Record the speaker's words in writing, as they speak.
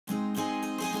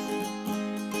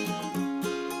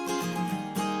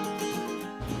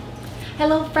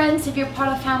Hello friends, if you're part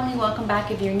of the family, welcome back.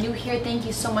 If you're new here, thank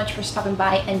you so much for stopping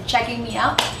by and checking me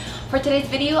out. For today's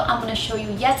video, I'm going to show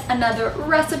you yet another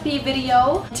recipe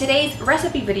video. Today's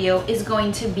recipe video is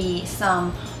going to be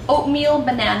some oatmeal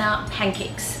banana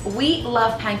pancakes. We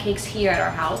love pancakes here at our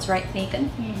house, right Nathan?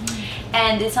 Mm-hmm.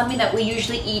 And it's something that we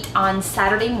usually eat on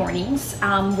Saturday mornings.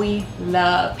 We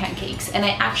love pancakes, and I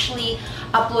actually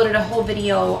uploaded a whole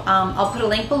video, I'll put a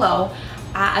link below,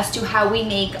 as to how we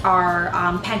make our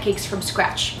pancakes from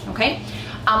scratch, okay?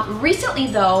 Recently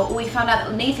though, we found out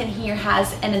that Nathan here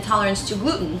has an intolerance to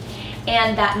gluten,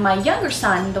 and that my younger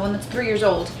son, the one that's 3 years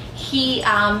old, he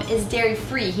is dairy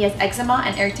free. He has eczema,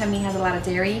 and every time he has a lot of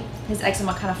dairy, his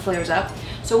eczema kind of flares up.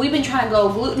 So we've been trying to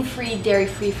go gluten free, dairy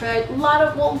free for a lot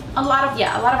of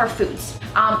our foods.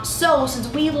 So since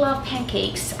we love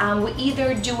pancakes, we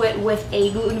either do it with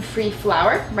a gluten free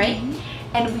flour, right? Mm-hmm.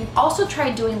 And we've also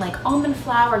tried doing like almond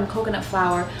flour and coconut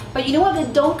flour, but you know what?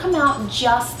 They don't come out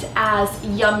just as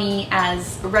yummy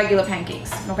as regular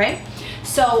pancakes, okay?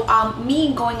 So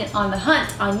me going on the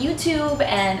hunt on YouTube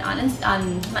and on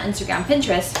not Instagram,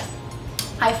 Pinterest,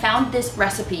 I found this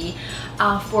recipe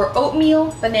for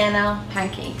oatmeal banana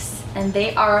pancakes, and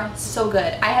they are so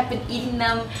good. I have been eating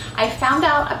them. I found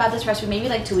out about this recipe maybe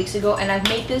like 2 weeks ago, and I've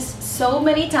made this so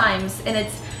many times, and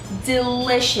it's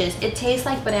delicious. It tastes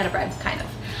like banana bread, kind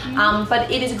of.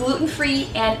 But it is gluten-free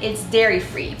and it's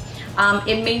dairy-free.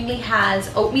 It mainly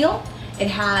has oatmeal. It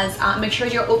has, make sure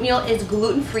your oatmeal is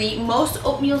gluten-free. Most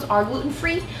oatmeals are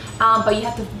gluten-free, but you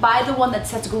have to buy the one that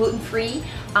says gluten-free,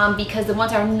 because the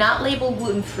ones that are not labeled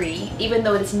gluten-free, even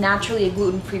though it is naturally a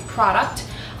gluten-free product,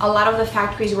 a lot of the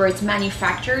factories where it's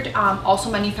manufactured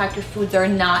also manufacture foods that are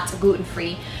not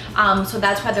gluten-free. So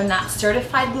that's why they're not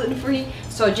certified gluten-free.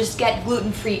 So just get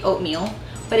gluten-free oatmeal.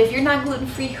 But if you're not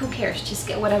gluten-free, who cares? Just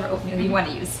get whatever oatmeal you want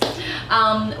to use.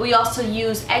 We also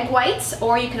use egg whites,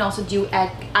 or you can also do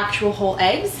actual whole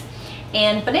eggs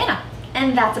and banana.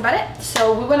 And that's about it.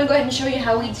 So we want to go ahead and show you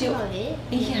how we do it.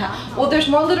 Yeah. Well, there's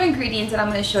more little ingredients that I'm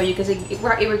going to show you, because it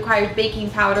requires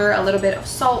baking powder, a little bit of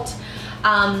salt.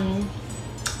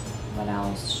 What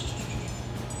else?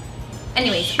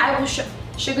 Anyways, sugar. I will show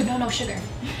sugar. No sugar.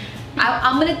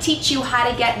 I'm gonna teach you how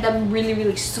to get them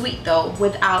really sweet though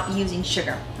without using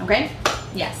sugar. Okay?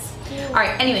 Yes. All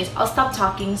right. Anyways, I'll stop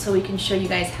talking so we can show you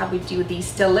guys how we do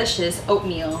these delicious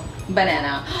oatmeal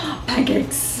banana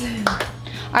pancakes.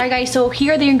 All right, guys. So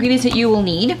here are the ingredients that you will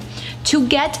need to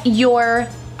get your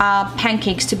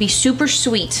pancakes to be super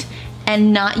sweet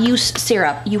and not use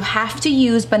syrup. You have to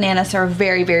use bananas that are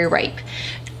very ripe.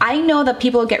 I know that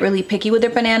people get really picky with their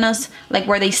bananas, like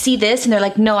where they see this and they're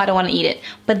like, no, I don't want to eat it.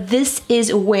 But this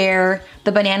is where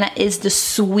the banana is the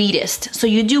sweetest. So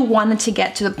you do want it to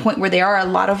get to the point where there are a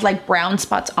lot of like brown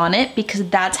spots on it, because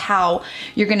that's how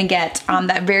you're gonna get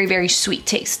that very sweet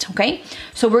taste, okay?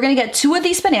 So we're gonna get 2 of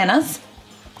these bananas.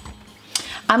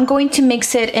 I'm going to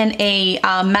mix it in a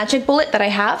magic bullet that I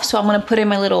have. So I'm gonna put in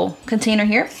my little container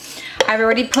here. I've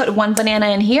already put 1 banana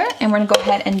in here, and we're gonna go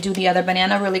ahead and do the other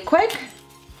banana really quick.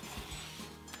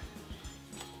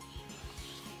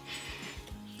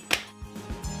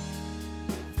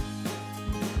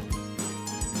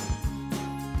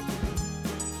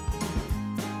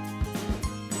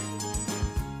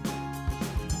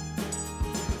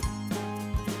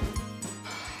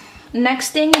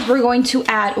 Next thing is we're going to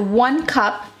add 1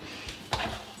 cup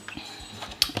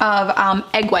of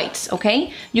egg whites,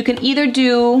 okay? You can either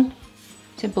do,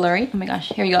 is it blurry? Oh my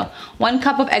gosh, here you go. 1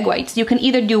 cup of egg whites. You can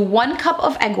either do 1 cup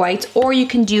of egg whites, or you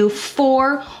can do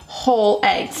 4 whole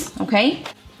eggs, okay?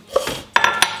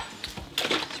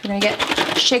 So we're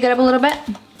gonna shake it up a little bit.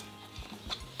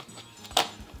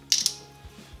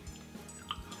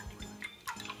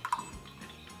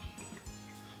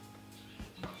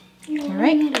 All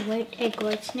right. I need a white egg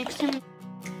whites next time.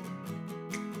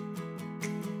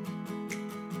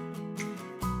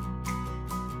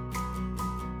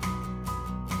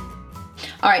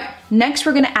 All right, next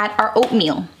we're gonna add our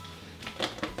oatmeal.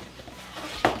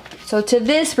 So to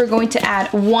this, we're going to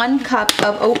add 1 cup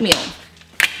of oatmeal.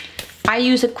 I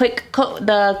use the quick cook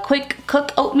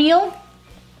oatmeal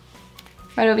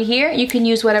right over here. You can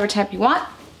use whatever type you want.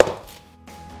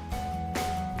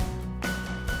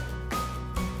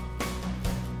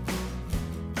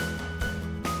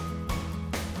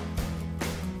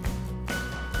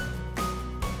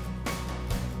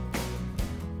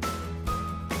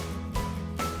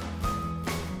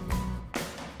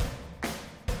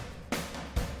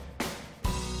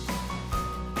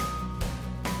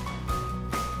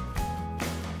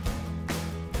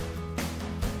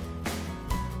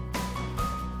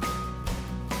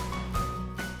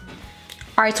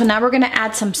 All right, so now we're gonna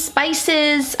add some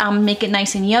spices, make it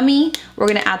nice and yummy. We're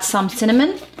gonna add some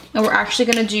cinnamon, and we're actually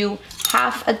gonna do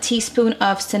half a teaspoon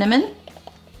of cinnamon.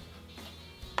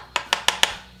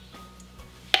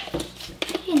 I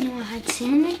didn't know I had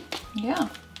cinnamon. Yeah.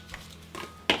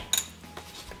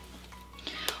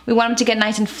 We want them to get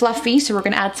nice and fluffy, so we're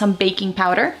gonna add some baking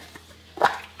powder.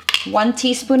 1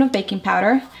 teaspoon of baking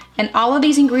powder. And all of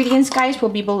these ingredients, guys, will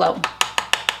be below.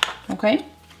 Okay?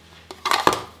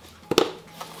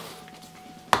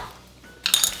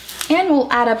 And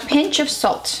we'll add a pinch of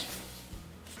salt.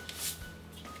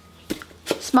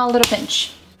 Small little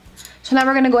pinch. So now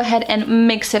we're gonna go ahead and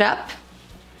mix it up.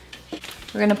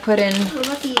 We're gonna put in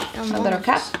a little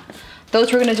cap.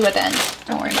 Those we're gonna do at the end.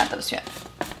 Don't worry about those yet.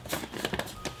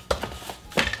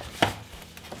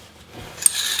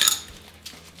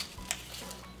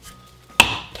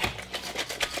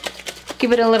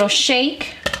 Give it a little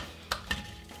shake.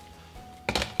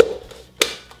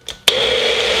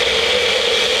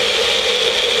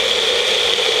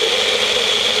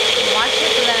 Watch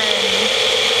it blend.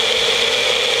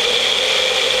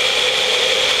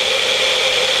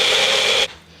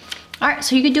 All right,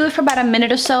 so you could do it for about a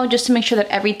minute or so just to make sure that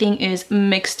everything is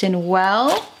mixed in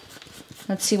well.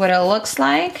 Let's see what it looks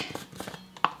like.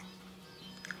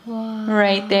 Wow.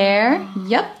 Right there.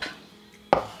 Yep.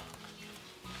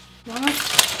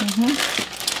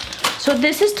 So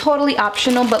this is totally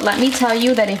optional, but let me tell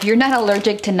you that if you're not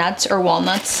allergic to nuts or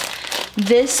walnuts,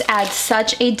 this adds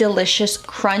such a delicious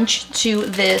crunch to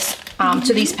this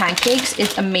to these pancakes.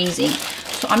 It's amazing.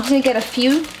 So I'm just gonna get a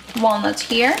few walnuts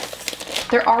here.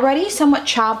 They're already somewhat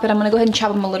chopped, but I'm gonna go ahead and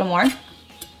chop them a little more.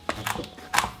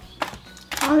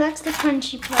 Oh, that's the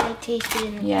crunchy part I tasted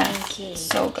in the pancake.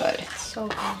 So good. So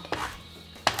good.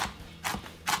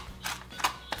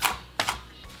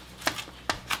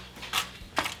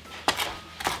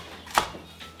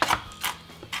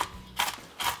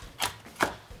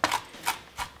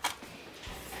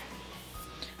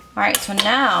 All right, so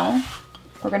now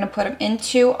we're gonna put them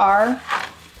into our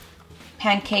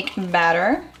pancake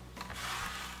batter.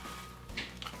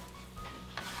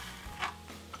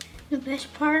 The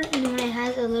best part is when it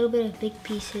has a little bit of big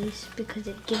pieces because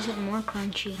it gives it more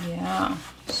crunchy. Yeah,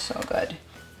 so good.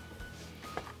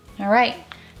 All right,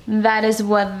 that is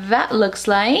what that looks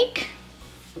like.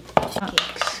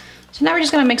 Pancakes. So now we're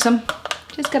just gonna mix them.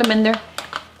 Just get them in there.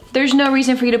 There's no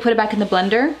reason for you to put it back in the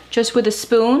blender. Just with a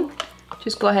spoon,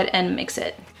 just go ahead and mix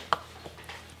it.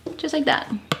 Just like that.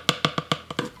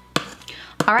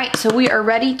 All right, so we are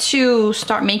ready to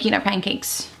start making our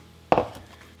pancakes.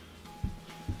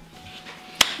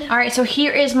 All right, so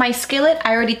here is my skillet.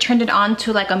 I already turned it on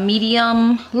to like a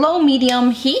medium, low medium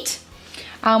heat.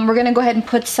 We're gonna go ahead and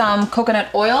put some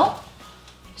coconut oil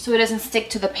so it doesn't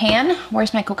stick to the pan.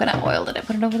 Where's my coconut oil? Did I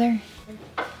put it over there?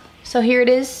 So here it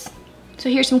is. So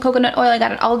here's some coconut oil I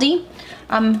got at Aldi.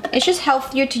 It's just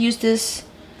healthier to use this.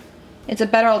 It's a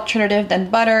better alternative than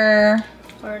butter.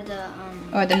 Or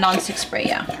the non-stick spray,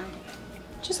 yeah.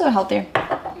 Just a little healthier.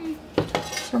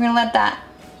 So we're gonna let that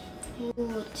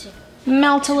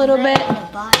melt a little bit.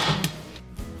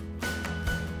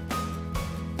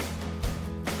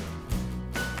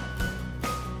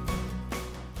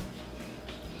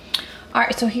 All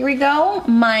right, so here we go.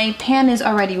 My pan is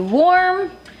already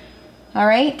warm. All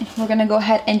right, we're gonna go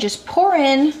ahead and just pour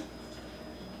in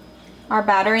our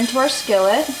batter into our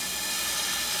skillet.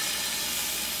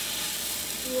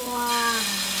 Wow.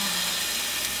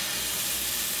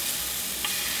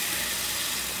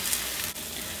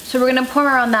 So we're gonna pour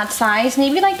around that size,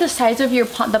 maybe like the size of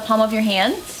the palm of your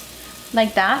hands,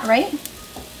 like that, right?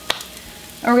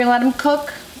 And we're gonna let them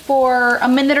cook for a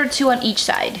minute or two on each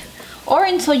side, or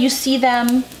until you see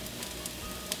them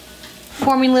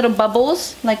forming little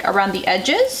bubbles like around the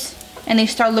edges, and they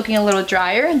start looking a little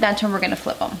drier. That's when we're gonna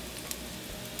flip them.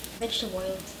 Vegetable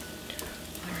oil.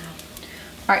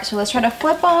 All right, so let's try to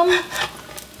flip them.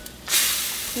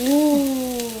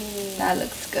 Ooh, that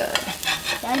looks good.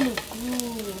 That looks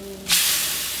good.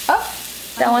 Oh,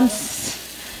 that one's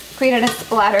created a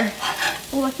splatter.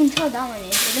 Oh, I can tell that one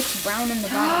is. It looks brown in the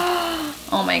bottom.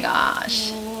 Oh my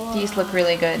gosh. Whoa. These look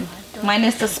really good. Mine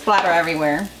is the splatter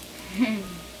everywhere.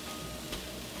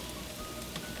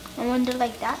 I wonder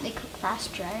like that, they cook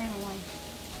faster. I don't know why.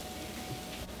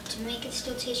 To make it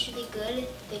still taste really good,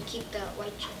 they keep the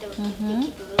white they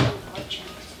keep the little white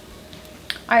chunks.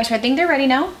 All right, so I think they're ready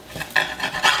now.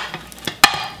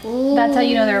 Ooh. That's how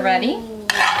you know they're ready.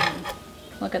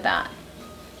 Look at that.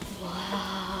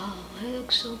 Wow, it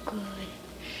looks so good.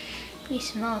 They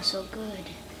smell so good.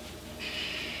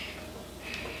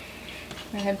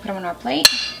 Go ahead and put them on our plate.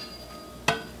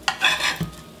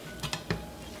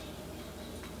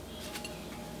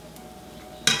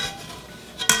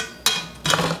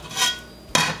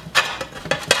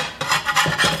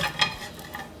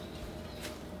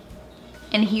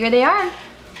 And here they are. All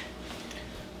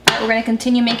right, we're gonna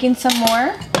continue making some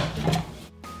more.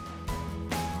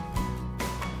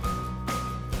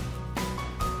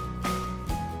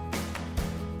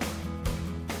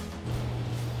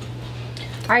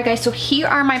 Alright guys, so here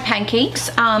are my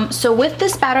pancakes. So with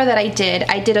this batter that I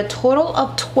did a total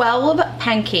of 12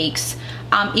 pancakes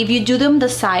if you do them the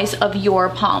size of your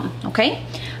palm, okay?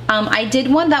 I did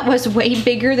one that was way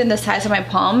bigger than the size of my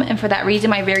palm, and for that reason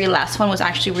my very last one was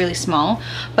actually really small.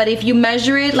 But if you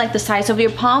measure it like the size of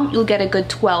your palm, you'll get a good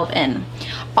 12 in.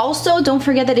 Also, don't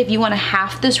forget that if you want to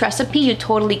half this recipe, you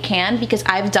totally can, because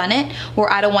I've done it where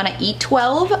I don't want to eat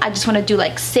 12, I just want to do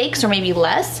like 6 or maybe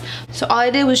less. So all I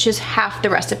did was just half the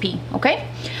recipe, okay?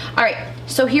 All right,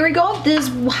 so here we go. This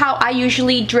is how I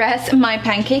usually dress my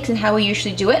pancakes and how we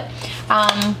usually do it.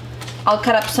 I'll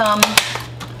cut up some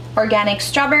organic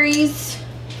strawberries.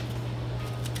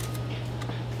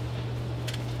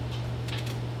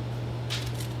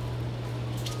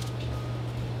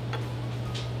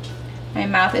 My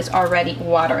mouth is already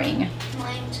watering.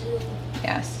 Mine too.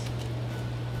 Yes.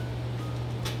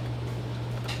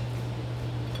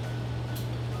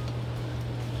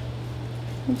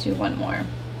 Let's do one more.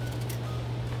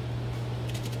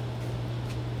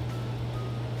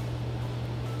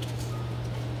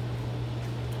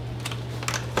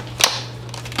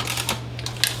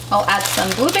 I'll add some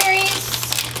blueberries.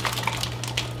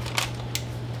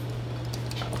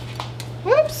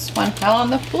 Whoops, one fell on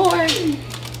the floor.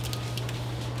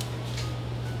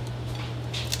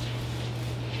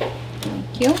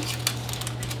 Thank you.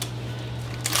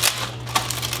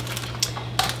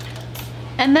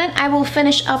 And then I will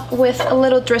finish up with a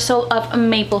little drizzle of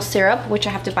maple syrup, which I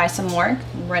have to buy some more.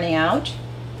 I'm running out.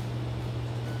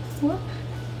 Whoop.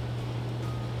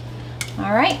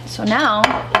 All right, so now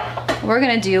we're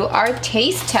gonna do our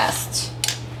taste test.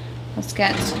 Let's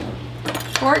get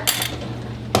short.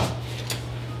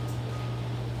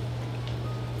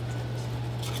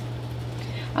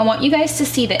 I want you guys to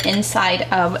see the inside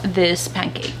of this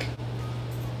pancake.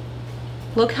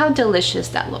 Look how delicious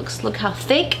that looks. Look how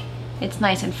thick. It's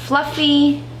nice and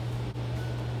fluffy.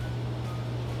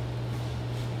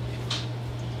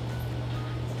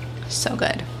 So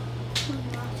good.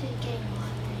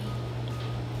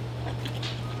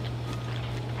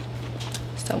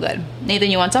 So good.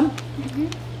 Nathan, you want some? Mm-hmm.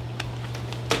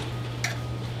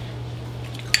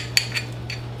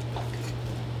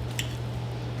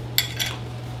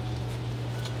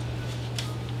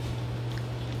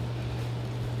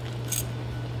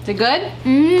 Is it good?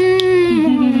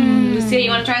 Mmm. Lucia, you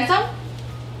want to try some?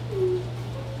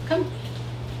 Come.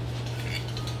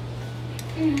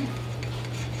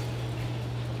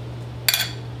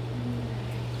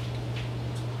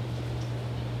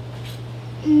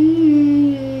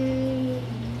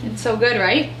 It's so good,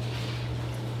 right?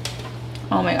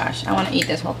 Oh my gosh, I want to eat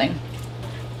this whole thing.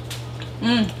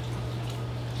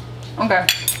 Okay,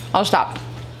 I'll stop.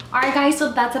 Alright guys,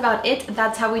 so that's about it.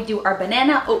 That's how we do our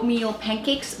banana oatmeal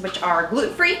pancakes, which are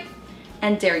gluten-free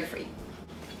and dairy-free.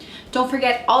 Don't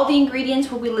forget, all the ingredients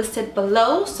will be listed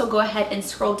below, so go ahead and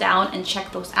scroll down and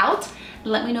check those out.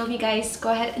 Let me know if you guys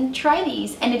go ahead and try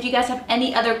these, and if you guys have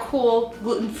any other cool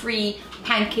gluten-free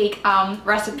pancake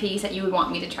recipes that you would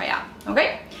want me to try out,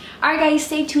 okay? Alright guys,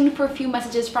 stay tuned for a few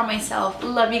messages from myself.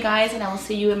 Love you guys, and I will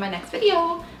see you in my next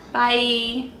video.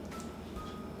 Bye!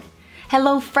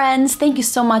 Hello friends, thank you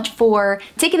so much for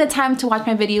taking the time to watch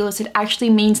my videos. It actually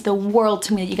means the world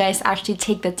to me that you guys actually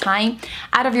take the time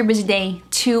out of your busy day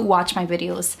to watch my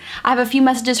videos. I have a few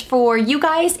messages for you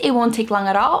guys. It won't take long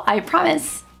at all, I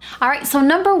promise. Alright, so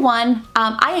number one,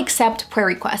 I accept prayer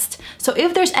requests. So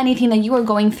if there's anything that you are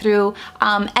going through,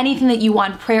 anything that you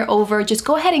want prayer over, just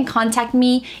go ahead and contact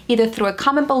me either through a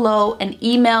comment below, an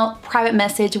email, private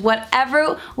message,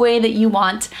 whatever way that you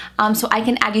want, so I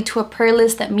can add you to a prayer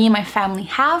list that me and my family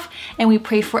have, and we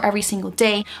pray for every single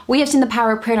day. We have seen the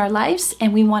power of prayer in our lives,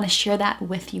 and we want to share that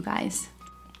with you guys.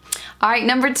 Alright,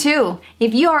 number two,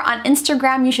 if you are on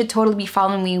Instagram, you should totally be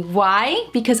following me. Why?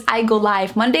 Because I go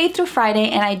live Monday through Friday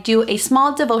and I do a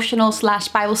small devotional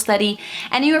 / Bible study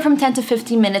anywhere from 10 to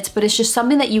 15 minutes, but it's just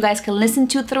something that you guys can listen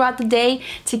to throughout the day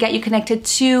to get you connected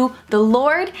to the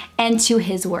Lord and to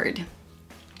His Word.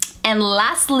 And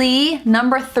lastly,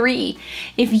 number three,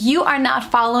 if you are not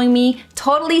following me,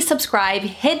 totally subscribe,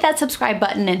 hit that subscribe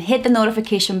button and hit the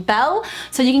notification bell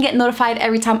so you can get notified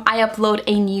every time I upload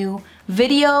a new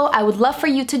video. I would love for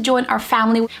you to join our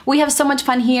family. We have so much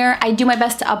fun here. I do my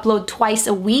best to upload twice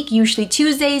a week, usually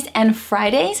Tuesdays and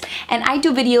Fridays, and I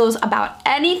do videos about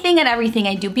anything and everything.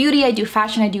 I do beauty, I do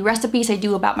fashion, I do recipes, I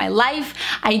do about my life,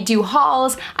 I do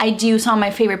hauls, I do some of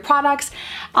my favorite products.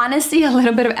 Honestly, a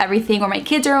little bit of everything where my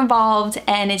kids are involved,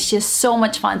 and it's just so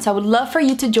much fun. So I would love for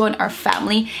you to join our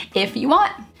family if you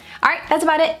want. All right, that's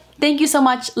about it. Thank you so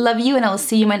much. Love you, and I will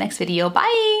see you in my next video.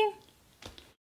 Bye.